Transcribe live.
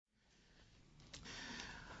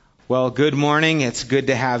Well, good morning. It's good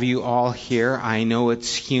to have you all here. I know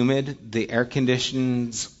it's humid. The air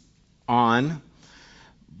conditioning's on,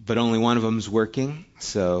 but only one of them's working.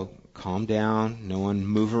 So calm down. No one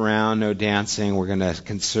move around. No dancing. We're going to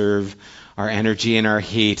conserve our energy and our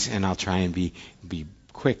heat, and I'll try and be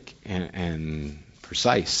quick and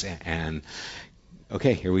precise. And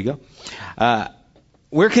okay, here we go.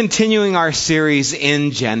 We're continuing our series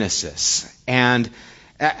in Genesis, and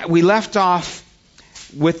we left off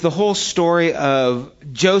with the whole story of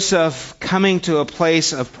Joseph coming to a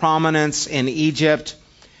place of prominence in Egypt.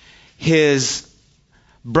 His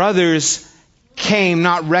brothers came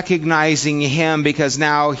not recognizing him because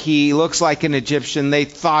now he looks like an Egyptian. They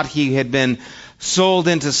thought he had been sold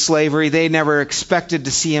into slavery. They never expected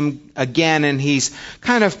to see him again, and he's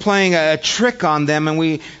kind of playing a trick on them. And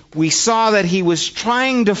we saw that he was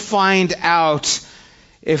trying to find out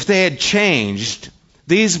if they had changed.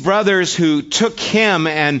 These brothers who took him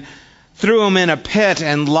and threw him in a pit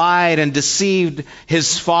and lied and deceived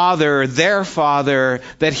his father, their father,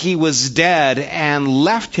 that he was dead and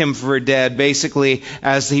left him for dead, basically,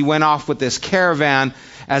 as he went off with this caravan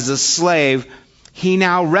as a slave. He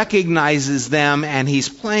now recognizes them, and he's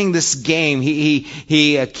playing this game.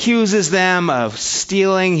 He accuses them of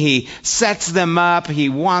stealing. He sets them up. He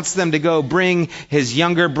wants them to go bring his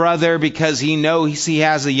younger brother because he knows he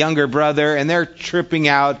has a younger brother, and they're tripping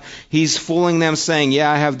out. He's fooling them, saying,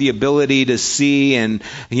 yeah, I have the ability to see and,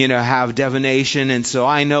 have divination, and so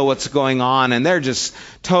I know what's going on. And they're just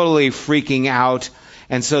totally freaking out.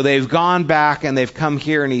 And so they've gone back, and they've come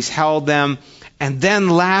here, and he's held them. And then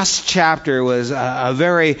last chapter was a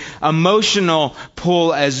very emotional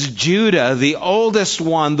pull as Judah, the oldest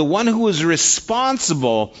one, the one who was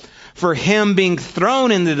responsible for him being thrown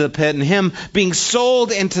into the pit and him being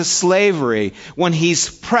sold into slavery. When he's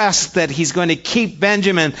pressed that he's going to keep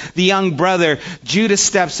Benjamin, the young brother, Judah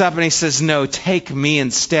steps up and he says, no, take me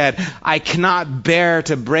instead. I cannot bear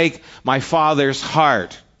to break my father's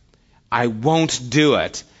heart. I won't do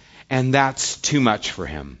it. And that's too much for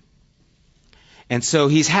him. And so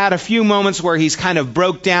he's had a few moments where he's kind of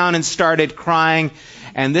broke down and started crying.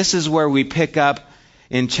 And this is where we pick up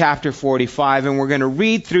in chapter 45. And we're going to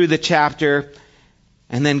read through the chapter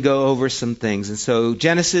and then go over some things. And so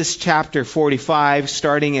Genesis chapter 45,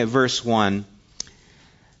 starting at verse 1,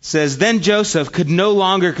 says, Then Joseph could no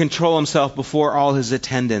longer control himself before all his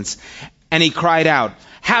attendants. And he cried out,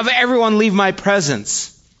 Have everyone leave my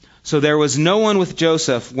presence. So there was no one with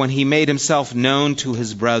Joseph when he made himself known to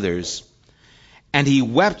his brothers. And he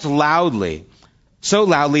wept loudly, so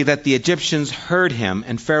loudly that the Egyptians heard him,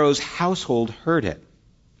 and Pharaoh's household heard it.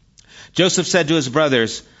 Joseph said to his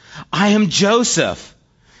brothers, I am Joseph.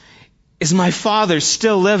 Is my father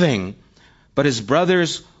still living? But his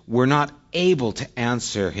brothers were not able to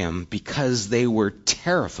answer him because they were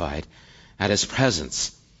terrified at his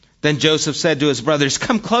presence. Then Joseph said to his brothers,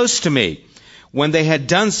 Come close to me. When they had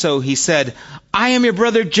done so, he said, I am your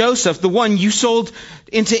brother Joseph, the one you sold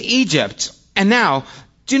into Egypt. And now,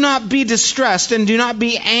 do not be distressed and do not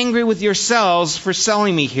be angry with yourselves for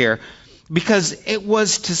selling me here, because it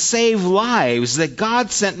was to save lives that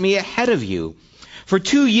God sent me ahead of you. For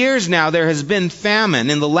 2 years now there has been famine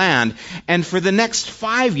in the land, and for the next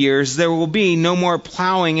 5 years there will be no more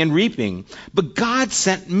plowing and reaping. But God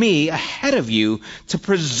sent me ahead of you to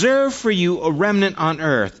preserve for you a remnant on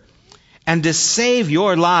earth, and to save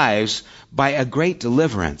your lives by a great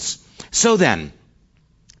deliverance. So then,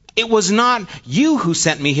 it was not you who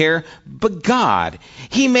sent me here, but God.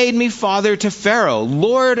 He made me father to Pharaoh,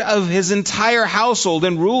 lord of his entire household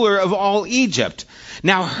and ruler of all Egypt.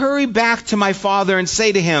 Now hurry back to my father and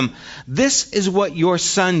say to him, This is what your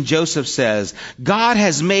son Joseph says. God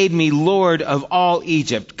has made me lord of all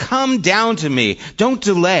Egypt. Come down to me. Don't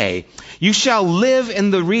delay. You shall live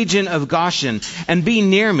in the region of Goshen and be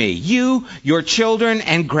near me, you, your children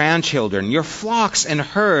and grandchildren, your flocks and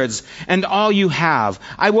herds, and all you have.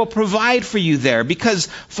 I will provide for you there, because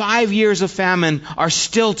 5 years of famine are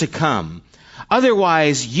still to come.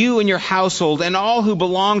 Otherwise, you and your household and all who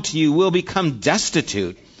belong to you will become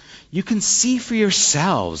destitute. You can see for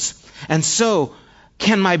yourselves, and so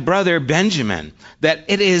can my brother Benjamin, that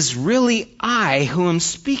it is really I who am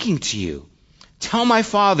speaking to you. Tell my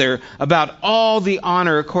father about all the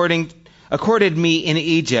honor accorded me in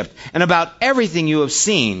Egypt, and about everything you have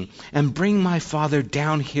seen, and bring my father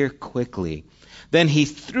down here quickly. Then he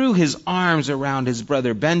threw his arms around his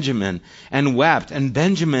brother Benjamin and wept, and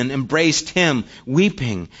Benjamin embraced him,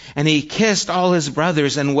 weeping, and he kissed all his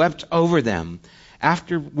brothers and wept over them.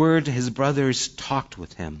 Afterward, his brothers talked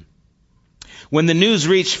with him. When the news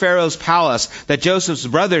reached Pharaoh's palace that Joseph's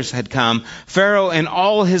brothers had come, Pharaoh and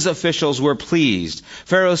all his officials were pleased.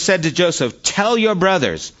 Pharaoh said to Joseph, "Tell your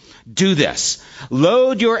brothers, do this.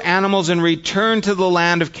 Load your animals and return to the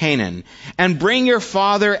land of Canaan, and bring your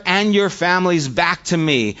father and your families back to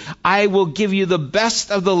me. I will give you the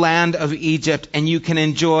best of the land of Egypt, and you can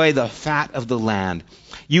enjoy the fat of the land."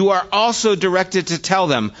 You are also directed to tell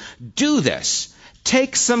them, "Do this.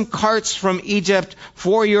 Take some carts from Egypt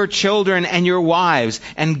for your children and your wives,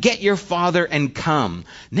 and get your father and come.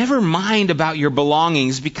 Never mind about your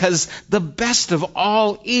belongings, because the best of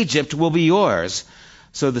all Egypt will be yours."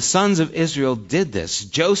 So the sons of Israel did this.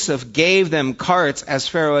 Joseph gave them carts as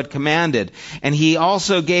Pharaoh had commanded, and he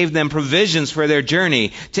also gave them provisions for their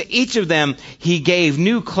journey. To each of them he gave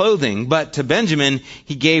new clothing, but to Benjamin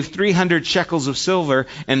he gave 300 shekels of silver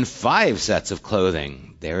and 5 sets of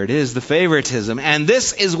clothing. There it is, the favoritism. And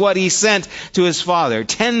this is what he sent to his father: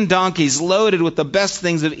 10 donkeys loaded with the best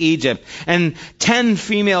things of Egypt, and 10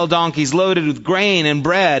 female donkeys loaded with grain and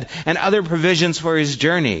bread and other provisions for his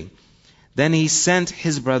journey. Then he sent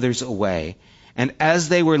his brothers away, and as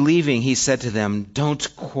they were leaving, he said to them,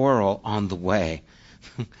 "Don't quarrel on the way."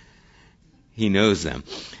 He knows them.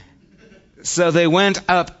 So they went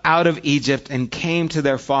up out of Egypt and came to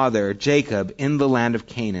their father Jacob in the land of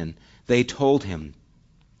Canaan. They told him,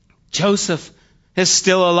 "Joseph is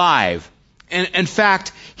still alive. In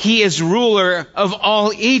fact, he is ruler of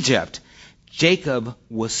all Egypt." Jacob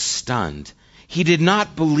was stunned. He did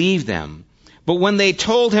not believe them. But when they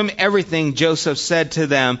told him everything Joseph said to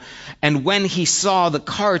them, and when he saw the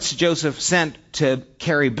carts Joseph sent to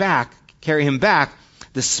carry him back,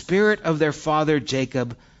 the spirit of their father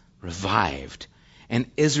Jacob revived. And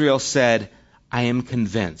Israel said, "I am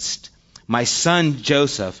convinced. My son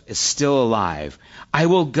Joseph is still alive. I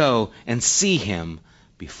will go and see him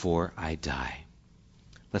before I die."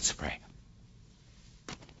 Let's pray.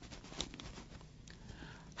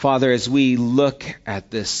 Father, as we look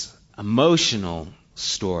at this emotional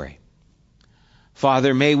story,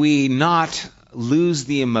 Father, may we not lose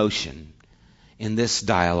the emotion in this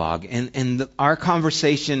dialogue. In our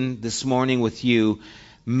conversation this morning with you,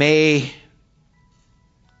 may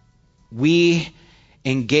we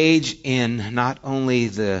engage in not only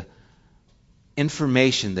the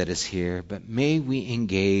information that is here, but may we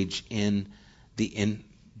engage in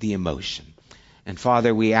the emotion. And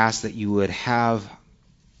Father, we ask that you would have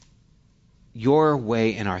your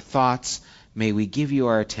way in our thoughts. May we give you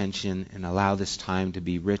our attention and allow this time to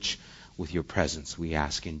be rich with your presence. We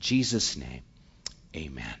ask in Jesus' name,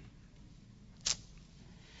 amen.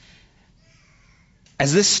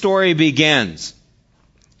 As this story begins,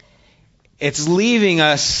 it's leaving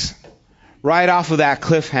us right off of that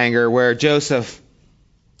cliffhanger where Joseph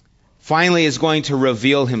finally is going to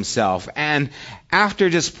reveal himself. And after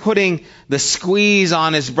just putting the squeeze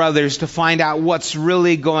on his brothers to find out what's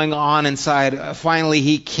really going on inside, finally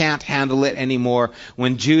he can't handle it anymore.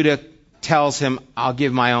 When Judah tells him, "I'll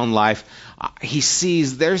give my own life," he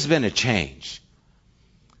sees there's been a change.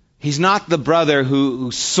 He's not the brother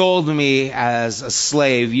who sold me as a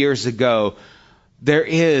slave years ago. There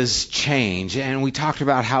is change, and we talked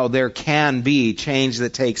about how there can be change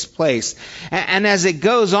that takes place. And as it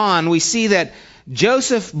goes on, we see that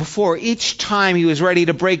Joseph, before, each time he was ready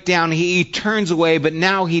to break down, he turns away, but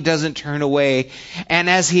now he doesn't turn away. And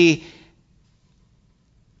as he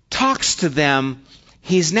talks to them,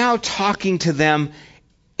 he's now talking to them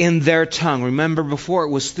in their tongue. Remember, before it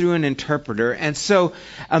was through an interpreter. And so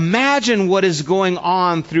imagine what is going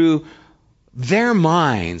on through their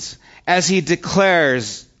minds as he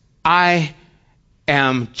declares, "I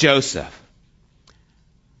am Joseph."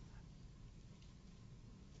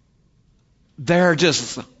 They're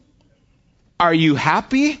just, "Are you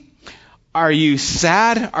happy? Are you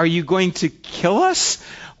sad? Are you going to kill us?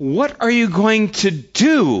 What are you going to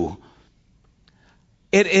do?"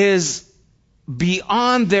 It is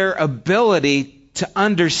beyond their ability to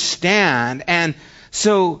understand. And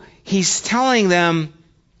so he's telling them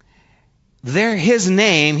his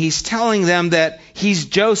name. He's telling them that he's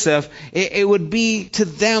Joseph. It would be to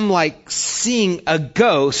them like seeing a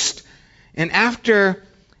ghost. And after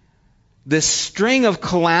this string of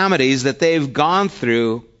calamities that they've gone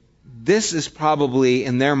through, this is probably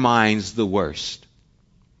in their minds the worst.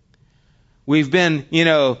 We've been,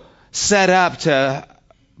 set up to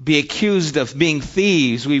be accused of being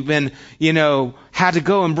thieves. We've been, had to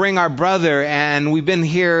go and bring our brother, and we've been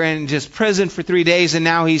here in just prison for 3 days, and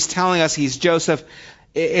now he's telling us he's Joseph.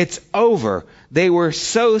 It's over. They were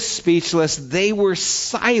so speechless. They were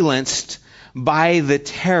silenced by the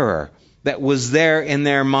terror that was there in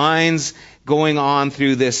their minds going on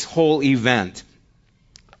through this whole event.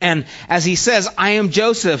 And as he says, I am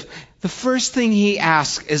Joseph, the first thing he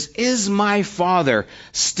asks is my father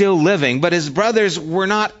still living? But his brothers were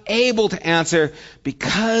not able to answer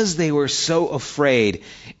because they were so afraid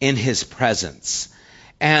in his presence.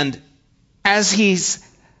 And as he's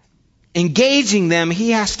engaging them, he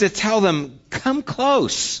has to tell them, come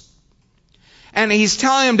close. And he's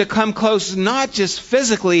telling them to come close, not just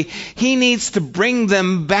physically. He needs to bring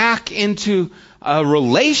them back into a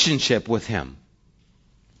relationship with him.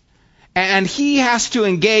 And he has to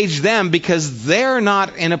engage them because they're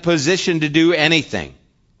not in a position to do anything.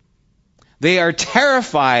 They are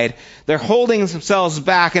terrified. They're holding themselves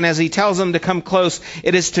back. And as he tells them to come close,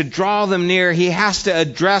 it is to draw them near. He has to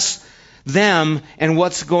address them and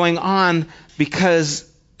what's going on because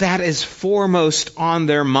that is foremost on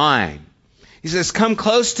their mind. He says, come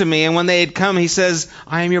close to me. And when they had come, he says,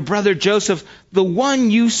 I am your brother Joseph, the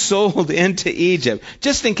one you sold into Egypt.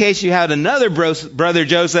 Just in case you had another brother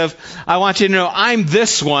Joseph, I want you to know I'm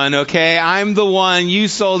this one, okay? I'm the one you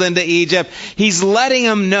sold into Egypt. He's letting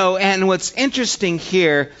them know. And what's interesting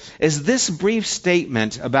here is this brief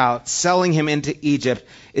statement about selling him into Egypt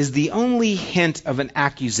is the only hint of an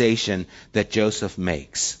accusation that Joseph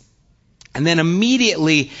makes. And then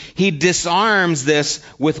immediately he disarms this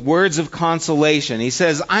with words of consolation. He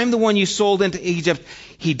says, I'm the one you sold into Egypt.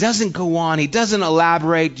 He doesn't go on. He doesn't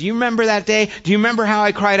elaborate. Do you remember that day? Do you remember how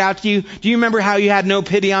I cried out to you? Do you remember how you had no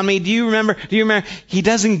pity on me? Do you remember? He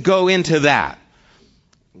doesn't go into that.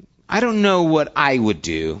 I don't know what I would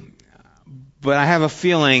do, but I have a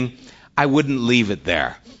feeling I wouldn't leave it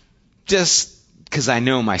there. Just because I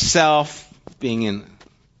know myself, being in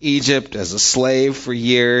Egypt as a slave for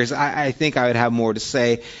years, I think I would have more to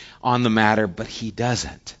say on the matter, but he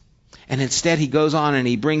doesn't. And instead he goes on and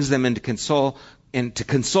he brings them in to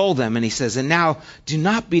console them, and he says, and now do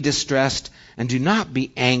not be distressed and do not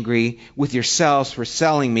be angry with yourselves for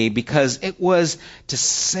selling me, because it was to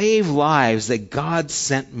save lives that God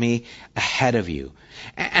sent me ahead of you.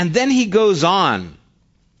 And then he goes on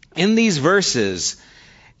in these verses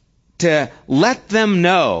to let them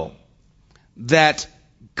know that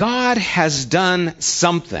God has done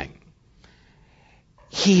something.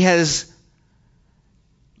 He has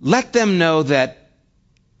let them know that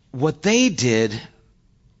what they did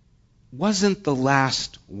wasn't the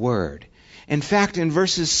last word. In fact, in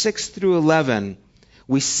verses 6 through 11,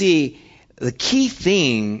 we see the key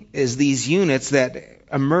theme is these units that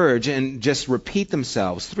emerge and just repeat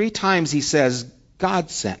themselves. 3 times he says, God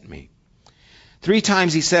sent me. 3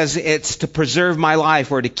 times he says, it's to preserve my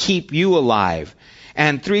life or to keep you alive.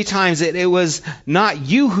 And 3 times it was not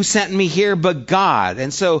you who sent me here, but God.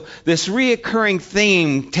 And so this reoccurring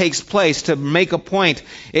theme takes place to make a point.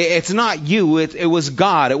 It's not you, it was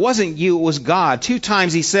God. It wasn't you, it was God. 2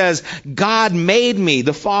 times he says, God made me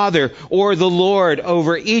the Father or the Lord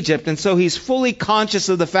over Egypt. And so he's fully conscious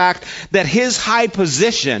of the fact that his high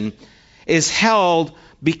position is held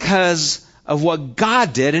because of what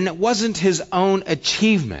God did, and it wasn't his own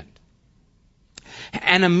achievement.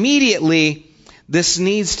 And immediately this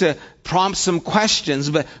needs to prompt some questions,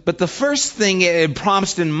 but the first thing it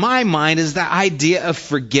prompts in my mind is the idea of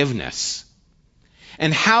forgiveness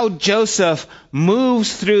and how Joseph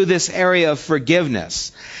moves through this area of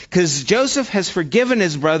forgiveness. Because Joseph has forgiven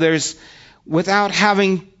his brothers without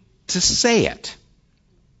having to say it.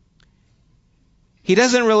 He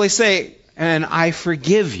doesn't really say, and I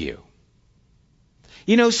forgive you.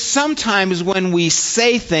 You know, sometimes when we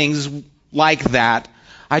say things like that,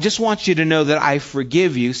 I just want you to know that I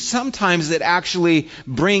forgive you. Sometimes it actually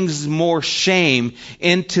brings more shame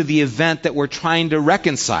into the event that we're trying to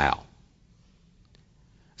reconcile.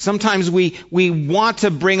 Sometimes we want to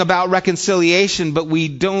bring about reconciliation, but we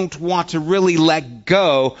don't want to really let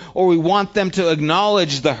go, or we want them to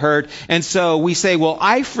acknowledge the hurt. And so we say, well,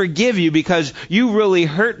 I forgive you because you really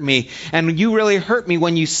hurt me, and you really hurt me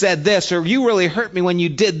when you said this, or you really hurt me when you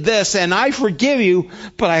did this, and I forgive you,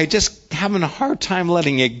 but I just having a hard time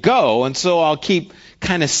letting it go, and so I'll keep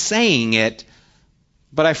kind of saying it,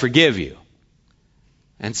 but I forgive you.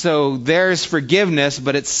 And so there's forgiveness,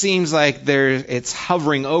 but it seems like it's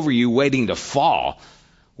hovering over you, waiting to fall,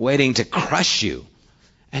 waiting to crush you.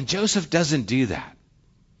 And Joseph doesn't do that.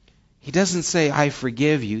 He doesn't say, I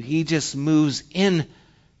forgive you. He just moves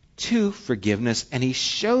into forgiveness, and he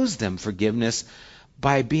shows them forgiveness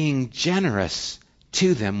by being generous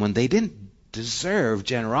to them. When they didn't deserve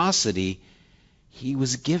generosity, he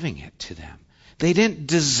was giving it to them. They didn't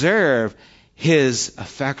deserve his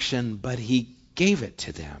affection, but he gave it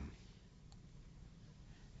to them.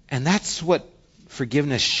 And that's what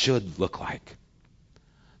forgiveness should look like.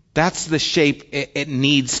 That's the shape it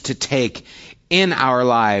needs to take in our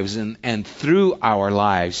lives and through our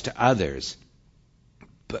lives to others.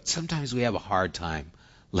 But sometimes we have a hard time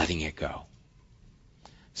letting it go.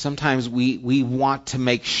 Sometimes we want to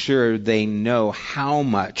make sure they know how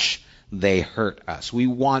much they hurt us. We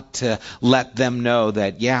want to let them know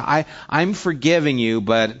that, yeah, I'm forgiving you,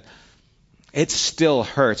 but it still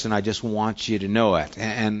hurts, and I just want you to know it.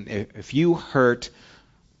 And if you hurt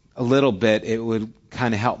a little bit, it would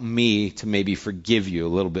kind of help me to maybe forgive you a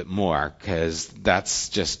little bit more, because that's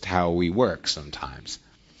just how we work sometimes.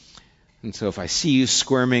 And so if I see you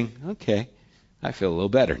squirming, okay, I feel a little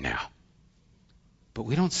better now. But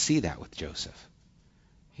we don't see that with Joseph.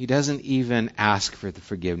 He doesn't even ask for the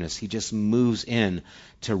forgiveness. He just moves in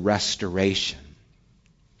to restoration.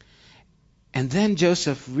 And then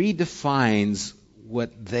Joseph redefines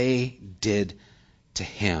what they did to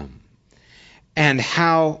him and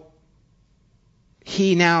how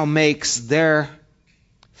he now makes their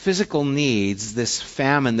physical needs, this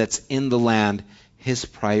famine that's in the land, his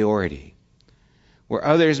priority. Where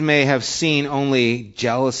others may have seen only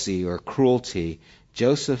jealousy or cruelty,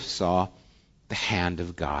 Joseph saw the hand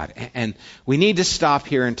of God. And we need to stop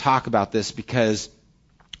here and talk about this, because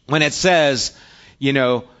when it says, you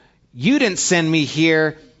didn't send me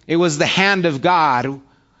here, it was the hand of God,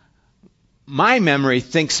 my memory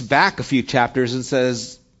thinks back a few chapters and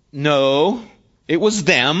says, no, it was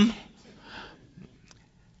them.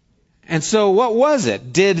 And so what was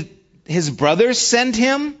it? Did his brothers send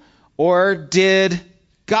him, or did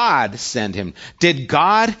God send him? Did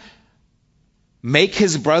God make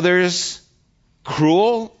his brothers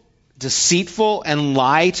cruel, deceitful, and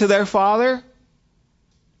lie to their father?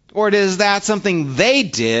 Or is that something they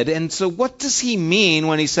did? And so what does he mean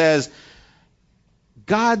when he says,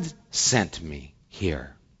 God sent me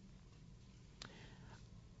here?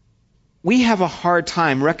 We have a hard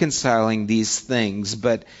time reconciling these things,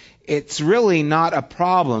 but it's really not a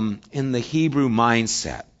problem in the Hebrew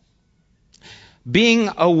mindset. Being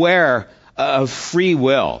aware of free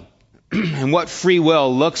will and what free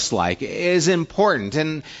will looks like is important.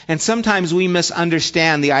 And sometimes we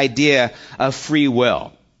misunderstand the idea of free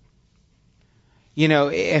will.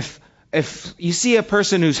 If you see a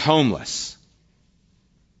person who's homeless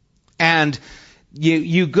and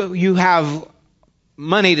you have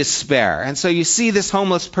money to spare, and so you see this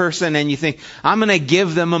homeless person and you think, I'm going to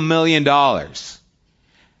give them $1 million.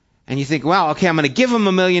 And you think, wow, okay, I'm going to give them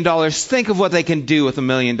 $1 million. Think of what they can do with $1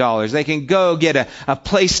 million. They can go get a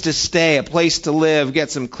place to stay, a place to live,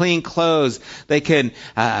 get some clean clothes. They can,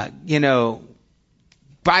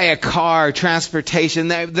 buy a car, transportation.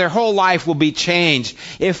 Their whole life will be changed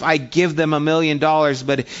if I give them $1 million.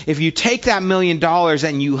 But if you take that $1 million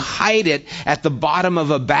and you hide it at the bottom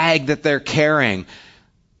of a bag that they're carrying,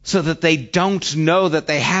 so that they don't know that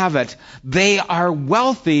they have it, they are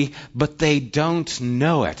wealthy, but they don't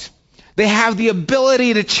know it. They have the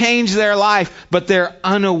ability to change their life, but they're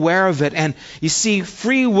unaware of it. And you see,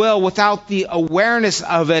 free will without the awareness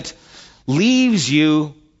of it leaves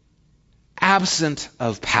you absent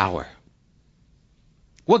of power.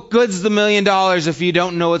 What good's the $1 million if you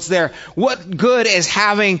don't know it's there? What good is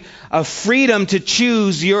having a freedom to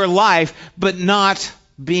choose your life, but not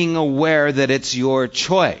being aware that it's your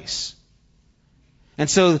choice? And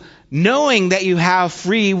so knowing that you have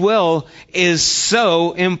free will is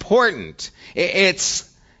so important. It's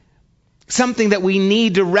something that we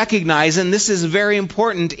need to recognize, and this is very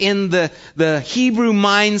important in the Hebrew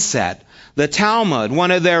mindset. The Talmud,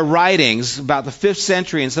 one of their writings, about the 5th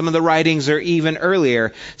century, and some of the writings are even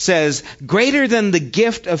earlier, says, greater than the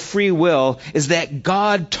gift of free will is that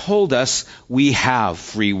God told us we have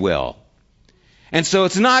free will. And so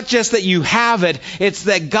it's not just that you have it, it's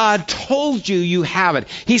that God told you you have it.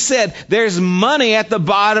 He said, there's money at the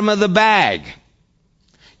bottom of the bag.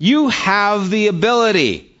 You have the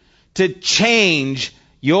ability to change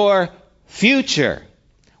your future.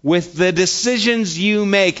 With the decisions you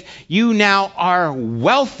make, you now are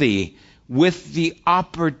wealthy with the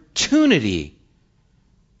opportunity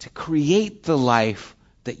to create the life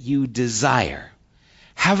that you desire.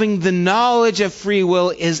 Having the knowledge of free will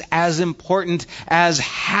is as important as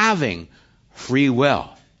having free will.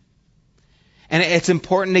 And it's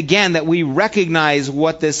important, again, that we recognize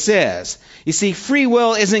what this is. You see, free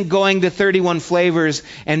will isn't going to 31 flavors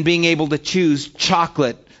and being able to choose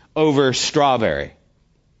chocolate over strawberry.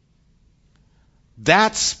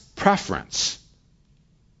 That's preference.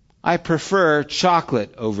 I prefer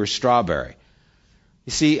chocolate over strawberry.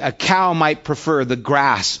 You see, a cow might prefer the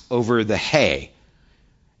grass over the hay.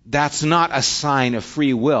 That's not a sign of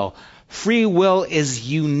free will. Free will is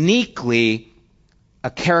uniquely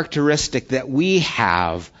a characteristic that we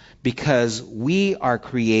have because we are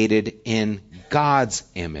created in God's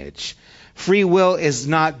image. Free will is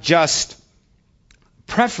not just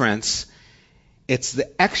preference, it's the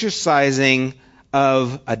exercising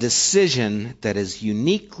of a decision that is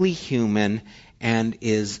uniquely human and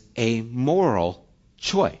is a moral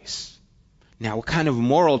choice. Now, what kind of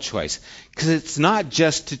moral choice? Because it's not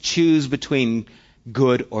just to choose between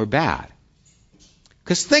good or bad.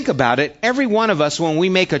 Because think about it, every one of us, when we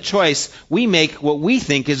make a choice, we make what we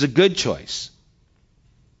think is a good choice.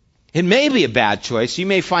 It may be a bad choice. You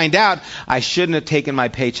may find out, I shouldn't have taken my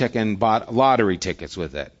paycheck and bought lottery tickets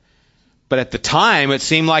with it. But at the time, it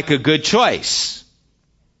seemed like a good choice.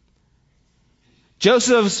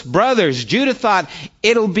 Joseph's brothers, Judah thought,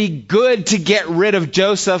 it'll be good to get rid of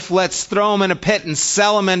Joseph. Let's throw him in a pit and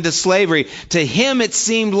sell him into slavery. To him, it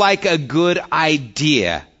seemed like a good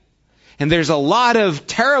idea. And there's a lot of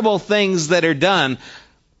terrible things that are done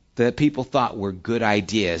that people thought were good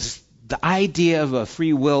ideas. The idea of a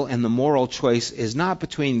free will and the moral choice is not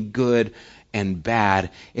between good and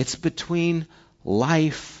bad. It's between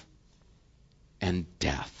life and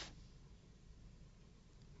death.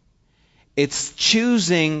 It's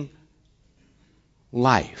choosing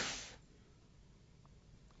life.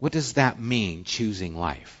 What does that mean, choosing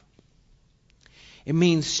life? It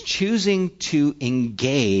means choosing to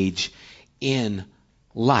engage in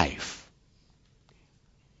life.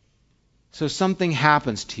 So something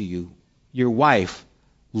happens to you. Your wife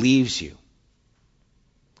leaves you.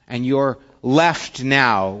 And you're left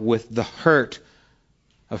now with the hurt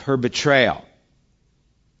of her betrayal.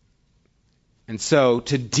 And so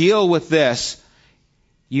to deal with this,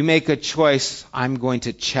 you make a choice, I'm going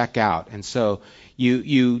to check out. And so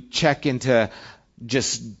you check into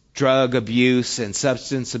just drug abuse and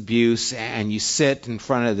substance abuse, and you sit in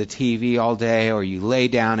front of the TV all day, or you lay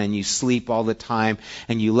down and you sleep all the time,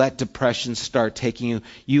 and you let depression start taking you.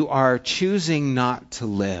 You are choosing not to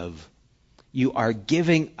live. You are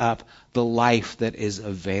giving up the life that is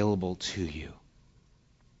available to you.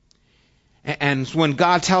 And when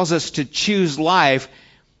God tells us to choose life,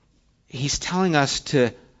 He's telling us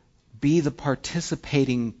to be the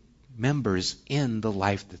participating members in the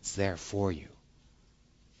life that's there for you.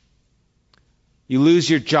 You lose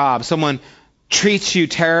your job. Someone treats you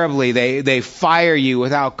terribly. They fire you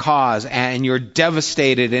without cause, and you're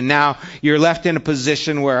devastated, and now you're left in a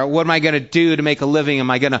position where, what am I going to do to make a living? Am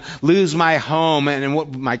I going to lose my home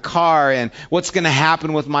and my car, and what's going to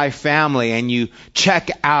happen with my family? And you check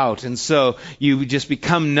out, and so you just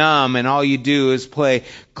become numb, and all you do is play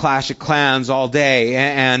Clash of Clans all day,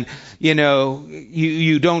 and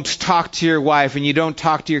you don't talk to your wife, and you don't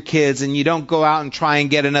talk to your kids, and you don't go out and try and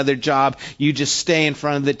get another job. You just stay in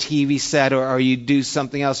front of the TV set, or you do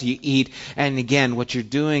something else, you eat. And again, what you're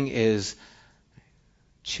doing is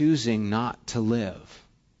choosing not to live.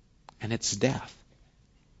 And it's death.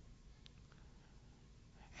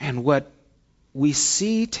 And what we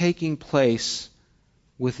see taking place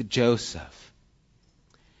with Joseph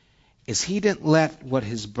is he didn't let what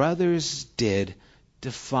his brothers did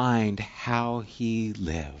define how he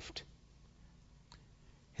lived.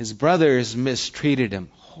 His brothers mistreated him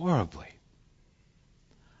horribly.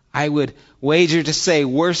 I would wager to say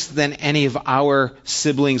worse than any of our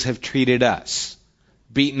siblings have treated us.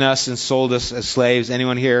 Beaten us and sold us as slaves.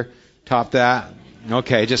 Anyone here top that?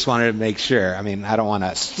 Okay, just wanted to make sure. I mean, I don't want to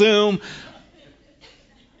assume.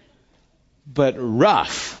 But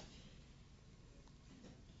rough.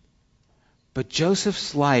 But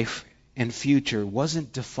Joseph's life and future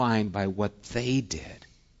wasn't defined by what they did.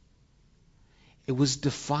 It was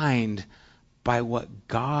defined by what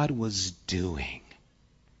God was doing,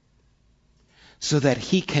 so that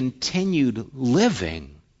he continued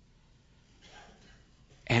living,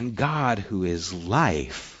 and God, who is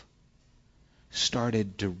life,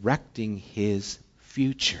 started directing his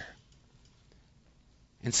future.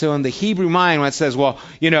 And so in the Hebrew mind, when it says, well,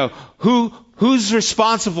 who's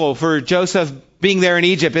responsible for Joseph being there in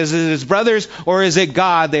Egypt? Is it his brothers or is it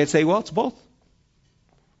God? They'd say, well, it's both.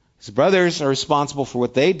 His brothers are responsible for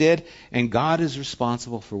what they did, and God is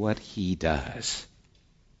responsible for what he does.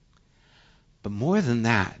 But more than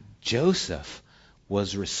that, Joseph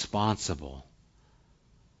was responsible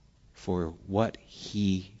for what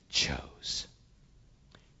he chose.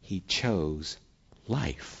 He chose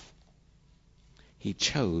life. He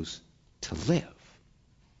chose to live.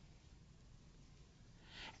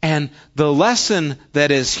 And the lesson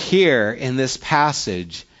that is here in this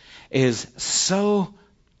passage is so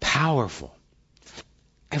powerful.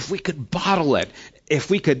 If we could bottle it,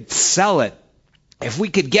 if we could sell it, if we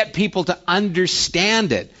could get people to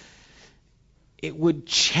understand it, it would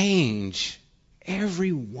change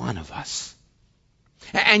every one of us.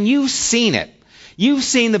 And you've seen it. You've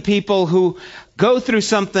seen the people who go through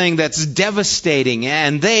something that's devastating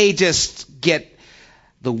and they just get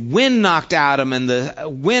the wind knocked out of them and the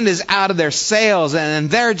wind is out of their sails and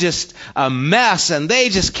they're just a mess and they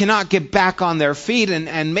just cannot get back on their feet.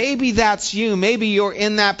 And maybe that's you. Maybe you're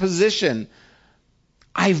in that position.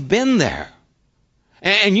 I've been there.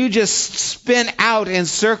 And you just spin out in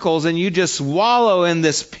circles and you just wallow in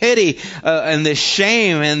this pity and this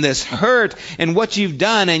shame and this hurt and what you've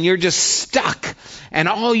done, and you're just stuck. And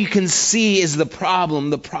all you can see is the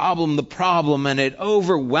problem, and it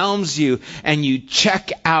overwhelms you, and you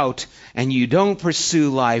check out and you don't pursue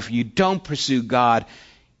life, you don't pursue God,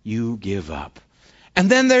 you give up. And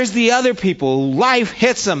then there's the other people. Life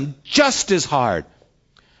hits them just as hard,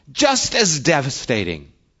 just as devastating.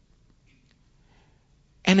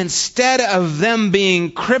 And instead of them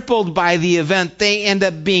being crippled by the event, they end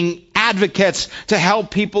up being advocates to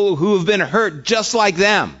help people who have been hurt just like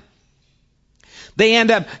them. They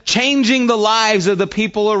end up changing the lives of the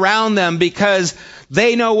people around them because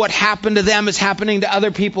they know what happened to them is happening to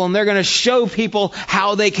other people, and they're going to show people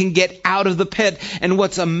how they can get out of the pit. And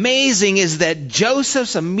what's amazing is that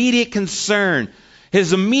Joseph's immediate concern,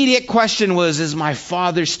 his immediate question was, is my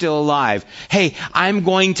father still alive? Hey, I'm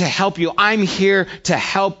going to help you. I'm here to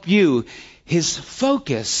help you. His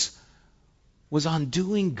focus was on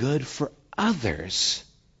doing good for others.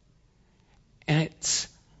 And it's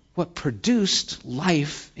what produced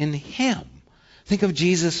life in him. Think of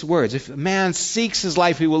Jesus' words. If a man seeks his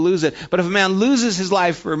life, he will lose it. But if a man loses his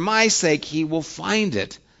life for my sake, he will find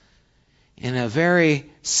it. In a very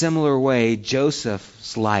similar way,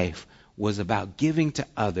 Joseph's life was about giving to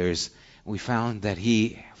others. We found that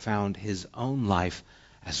he found his own life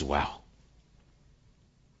as well.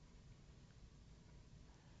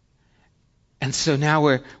 And so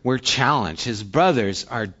now we're challenged. His brothers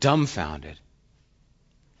are dumbfounded.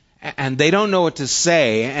 And they don't know what to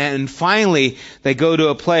say. And finally, they go to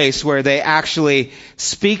a place where they actually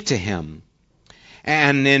speak to him.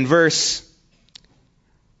 And in verse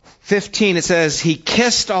 15, it says, he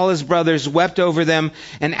kissed all his brothers, wept over them,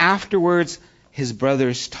 and afterwards his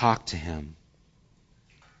brothers talked to him.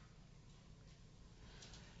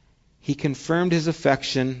 He confirmed his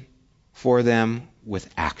affection for them with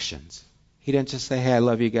actions. He didn't just say, hey, I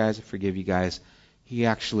love you guys, I forgive you guys. He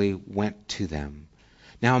actually went to them.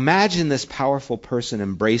 Now imagine this powerful person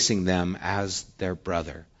embracing them as their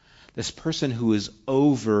brother. This person who is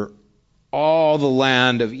over all the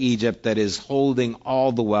land of Egypt, that is holding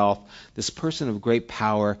all the wealth. This person of great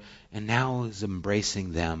power, and now is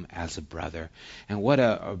embracing them as a brother. And what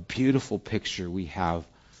a beautiful picture we have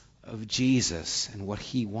of Jesus and what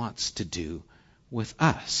he wants to do with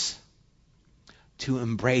us. To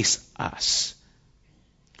embrace us.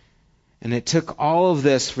 And it took all of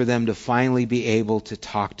this for them to finally be able to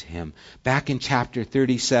talk to him. Back in chapter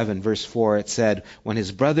 37, verse 4, it said, when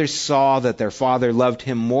his brothers saw that their father loved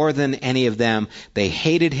him more than any of them, they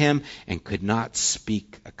hated him and could not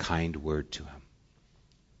speak a kind word to him.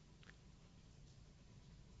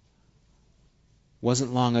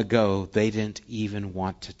 Wasn't long ago, they didn't even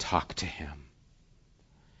want to talk to him.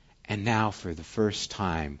 And now, for the first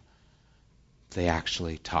time, they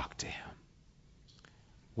actually talk to him.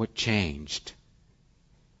 What changed?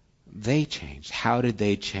 They changed. How did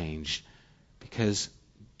they change? Because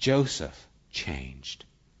Joseph changed.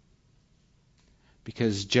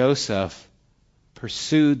 Because Joseph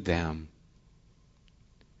pursued them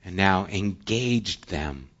and now engaged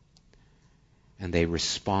them, and they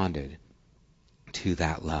responded to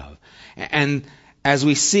that love. And as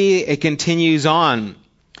we see, it continues on.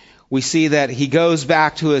 We see that he goes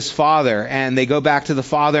back to his father, and they go back to the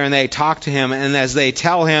father and they talk to him. And as they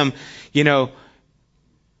tell him,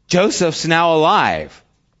 Joseph's now alive.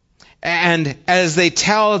 And as they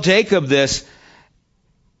tell Jacob this,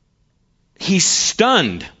 he's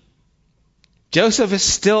stunned. Joseph is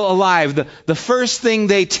still alive. The first thing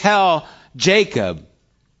they tell Jacob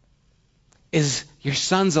is, your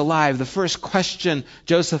son's alive. The first question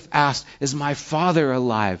Joseph asked is, my father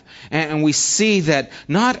alive? And we see that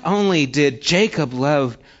not only did Jacob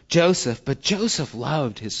love Joseph, but Joseph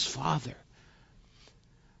loved his father.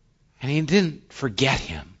 And he didn't forget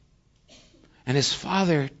him. And his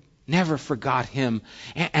father never forgot him.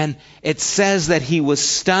 And it says that he was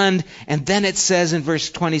stunned. And then it says in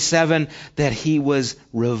verse 27 that he was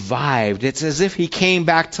revived. It's as if he came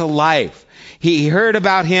back to life. He heard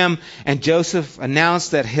about him, and Joseph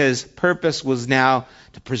announced that his purpose was now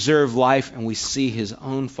to preserve life, and we see his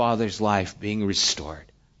own father's life being restored.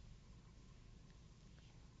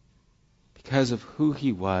 because of who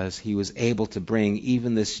he was able to bring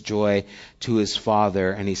even this joy to his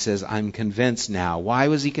father. And he says, I'm convinced now. Why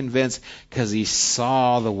was he convinced? Because he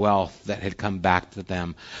saw the wealth that had come back to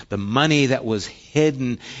them. The money that was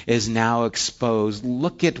hidden is now exposed.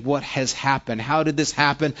 Look at what has happened. How did this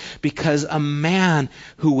happen? Because a man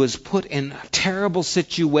who was put in a terrible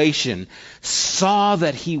situation saw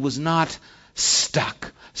that he was not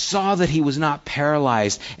stuck, saw that he was not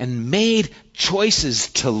paralyzed, and made choices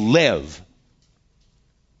to live.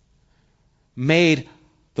 Made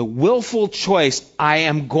the willful choice, I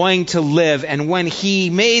am going to live. And when he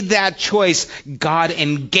made that choice, God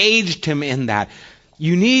engaged him in that.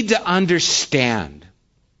 You need to understand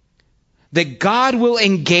that God will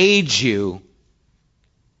engage you,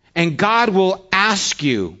 and God will ask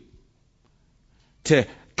you to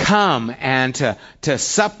come and to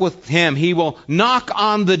sup with him. He will knock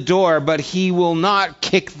on the door, but he will not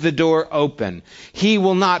kick the door open. He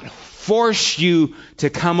will not force you to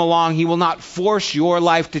come along. He will not force your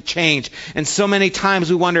life to change. And so many times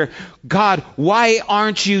we wonder, God, why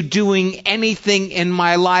aren't you doing anything in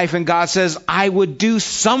my life? And God says, I would do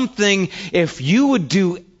something if you would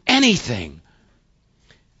do anything.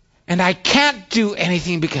 And I can't do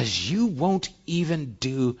anything because you won't even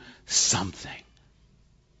do something.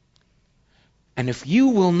 And if you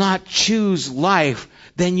will not choose life,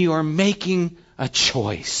 then you are making a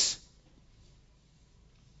choice.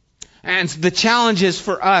 And the challenge is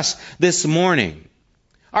for us this morning.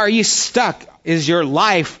 Are you stuck? Is your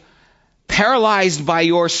life paralyzed by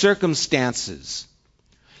your circumstances?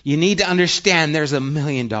 You need to understand there's $1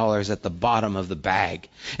 million at the bottom of the bag,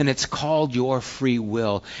 and it's called your free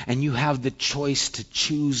will, and you have the choice to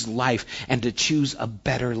choose life and to choose a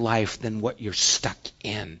better life than what you're stuck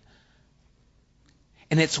in.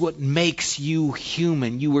 And it's what makes you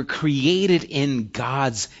human. You were created in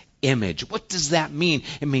God's image. What does that mean?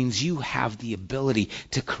 It means you have the ability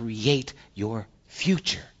to create your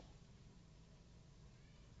future.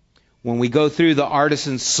 When we go through the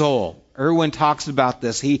artisan's soul, Erwin talks about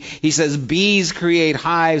this. He says bees create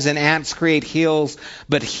hives and ants create hills,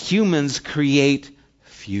 but humans create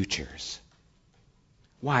futures.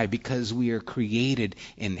 Why? Because we are created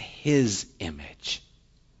in his image.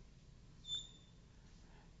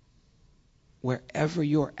 Wherever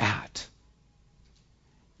you're at,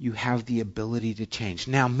 you have the ability to change.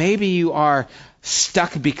 Now, maybe you are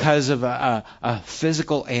stuck because of a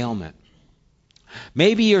physical ailment.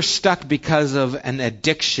 Maybe you're stuck because of an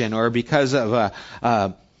addiction or because of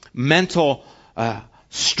a mental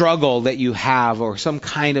struggle that you have or some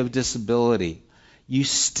kind of disability. You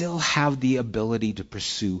still have the ability to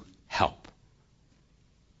pursue help.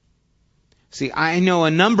 See, I know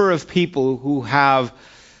a number of people who have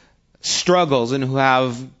struggles and who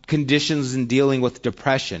have conditions in dealing with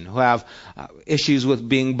depression, who have issues with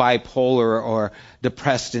being bipolar or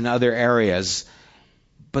depressed in other areas,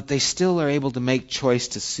 but they still are able to make choice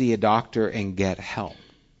to see a doctor and get help.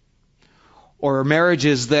 Or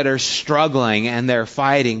marriages that are struggling and they're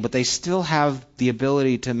fighting, but they still have the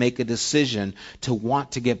ability to make a decision to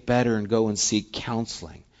want to get better and go and seek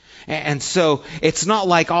counseling. And so it's not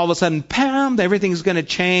like all of a sudden, pam, everything's going to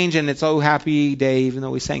change and it's, oh, happy day, even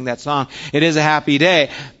though we sang that song. It is a happy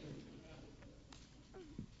day.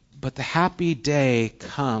 But the happy day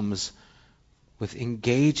comes with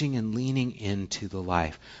engaging and leaning into the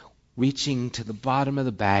life, reaching to the bottom of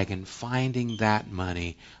the bag and finding that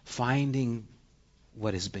money, finding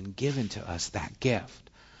what has been given to us, that gift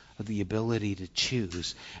of the ability to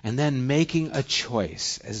choose, and then making a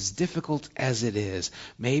choice, as difficult as it is.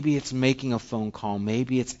 Maybe it's making a phone call,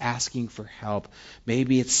 maybe it's asking for help,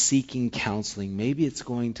 maybe it's seeking counseling, maybe it's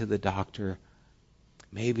going to the doctor,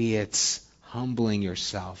 maybe it's humbling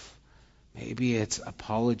yourself, maybe it's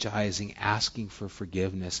apologizing, asking for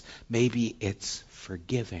forgiveness, maybe it's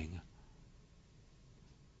forgiving.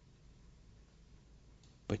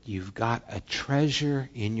 But you've got a treasure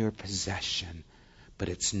in your possession, but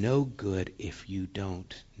it's no good if you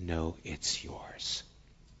don't know it's yours.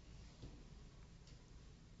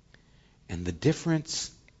 And the difference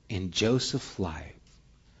in Joseph's life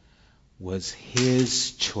was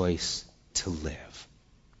his choice to live.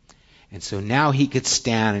 And so now he could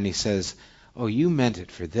stand and he says, oh, you meant it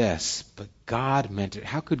for this, but God meant it.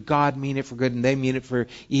 How could God mean it for good and they mean it for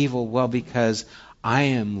evil? Well, because I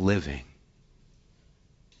am living.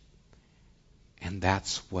 And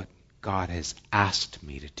that's what God has asked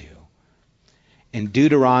me to do. In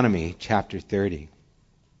Deuteronomy chapter 30,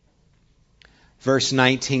 verse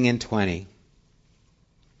 19 and 20,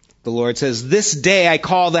 the Lord says, this day I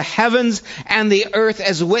call the heavens and the earth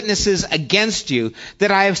as witnesses against you, that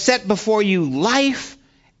I have set before you life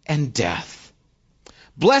and death,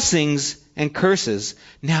 blessings and curses.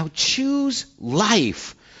 Now choose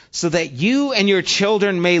life so that you and your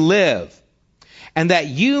children may live, and that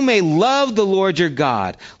you may love the Lord your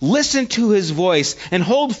God. Listen to his voice and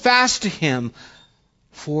hold fast to him,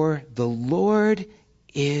 for the Lord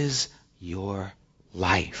is your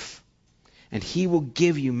life, and he will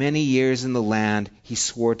give you many years in the land he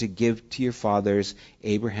swore to give to your fathers,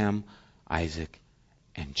 Abraham, Isaac,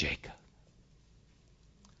 and Jacob.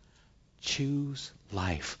 Choose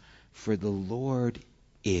life, for the Lord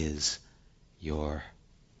is your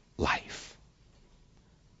life.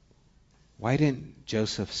 Why didn't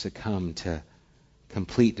Joseph succumb to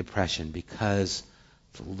complete depression? Because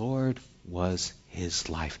the Lord was his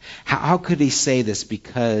life. How could he say this?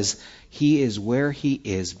 Because he is where he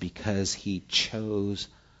is because he chose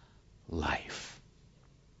life.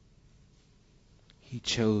 He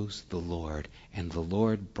chose the Lord, and the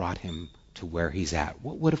Lord brought him to where he's at.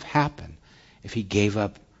 What would have happened if he gave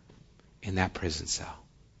up in that prison cell?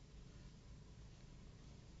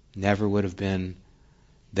 Never would have been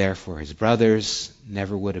there for his brothers,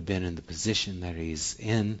 never would have been in the position that he's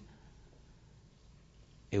in.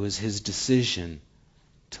 It was his decision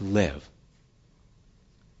to live,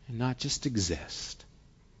 and not just exist,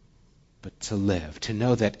 but to live, to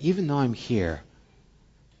know that even though I'm here,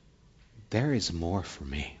 there is more for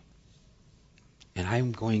me. And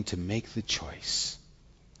I'm going to make the choice,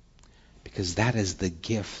 because that is the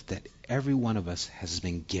gift that every one of us has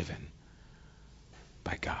been given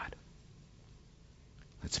by God.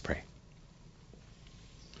 Let's pray.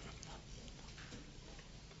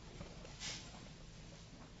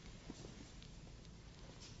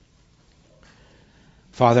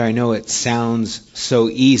 Father, I know it sounds so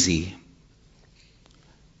easy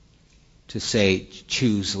to say,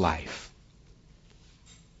 choose life.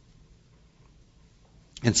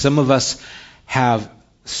 And some of us have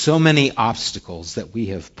so many obstacles that we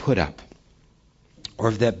have put up,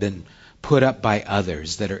 or that have been put up by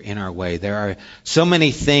others that are in our way. There are so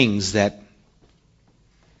many things that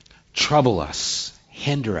trouble us,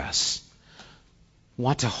 hinder us,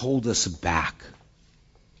 want to hold us back.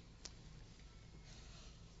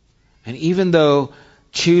 And even though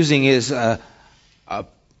choosing is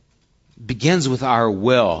begins with our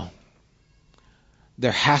will,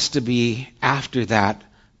 there has to be, after that,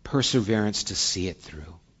 perseverance to see it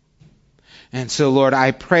through. And so, Lord,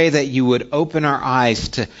 I pray that you would open our eyes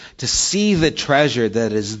to see the treasure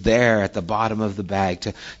that is there at the bottom of the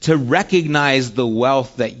bag, to recognize the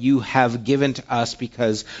wealth that you have given to us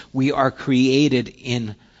because we are created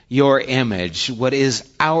in your image, what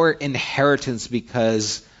is our inheritance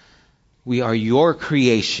because we are your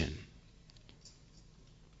creation.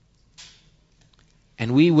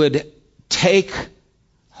 And we would take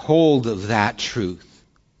hold of that truth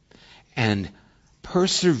and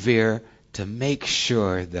persevere to make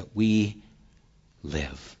sure that we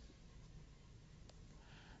live.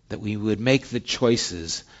 That we would make the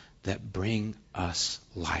choices that bring us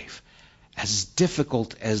life. As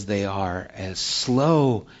difficult as they are, as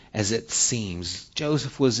slow as it seems.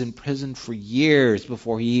 Joseph was in prison for years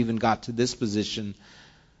before he even got to this position.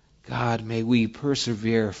 God, may we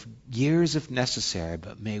persevere for years if necessary,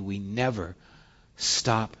 but may we never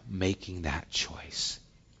stop making that choice.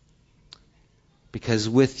 Because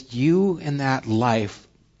with you in that life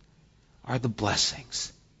are the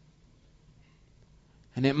blessings.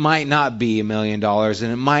 And it might not be $1 million,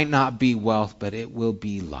 and it might not be wealth, but it will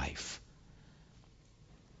be life.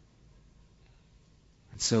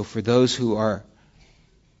 And so for those who are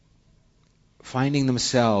finding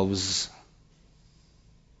themselves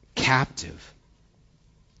captive,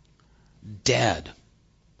 dead,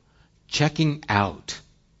 checking out,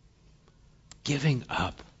 giving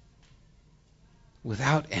up,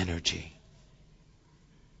 without energy,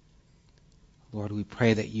 Lord, we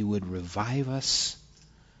pray that you would revive us,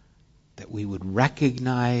 that we would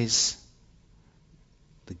recognize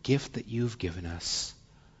the gift that you've given us,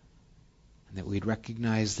 and that we'd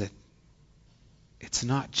recognize that it's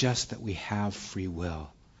not just that we have free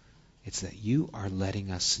will, it's that you are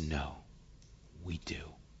letting us know we do.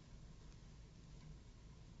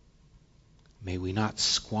 May we not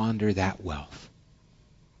squander that wealth.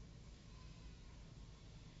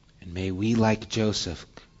 And may we, like Joseph,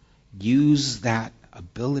 use that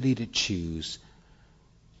ability to choose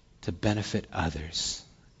to benefit others,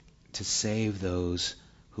 to save those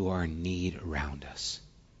who are in need around us.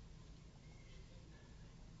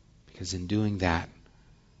 Because in doing that,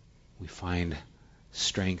 we find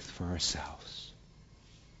strength for ourselves.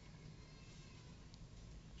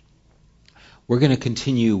 We're going to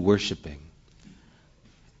continue worshiping.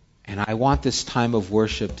 And I want this time of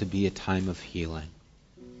worship to be a time of healing.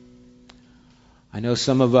 I know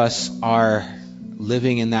some of us are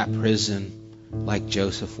living in that prison like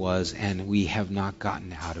Joseph was, and we have not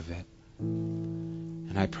gotten out of it.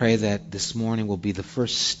 And I pray that this morning will be the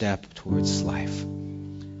first step towards life.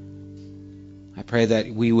 I pray that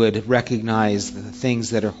we would recognize the things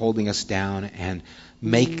that are holding us down and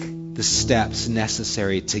make the steps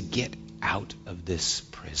necessary to get out of this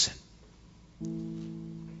prison.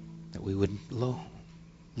 That we would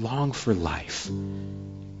long for life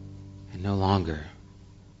and no longer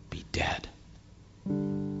be dead.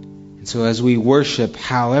 And so as we worship,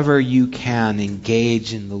 however you can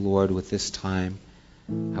engage in the Lord with this time,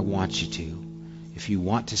 I want you to. If you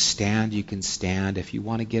want to stand, you can stand. If you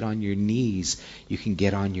want to get on your knees, you can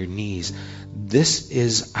get on your knees. This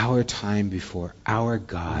is our time before our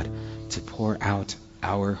God to pour out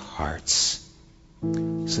our hearts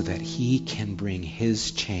so that He can bring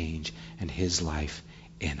His change and His life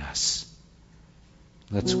in us.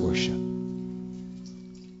 Let's worship.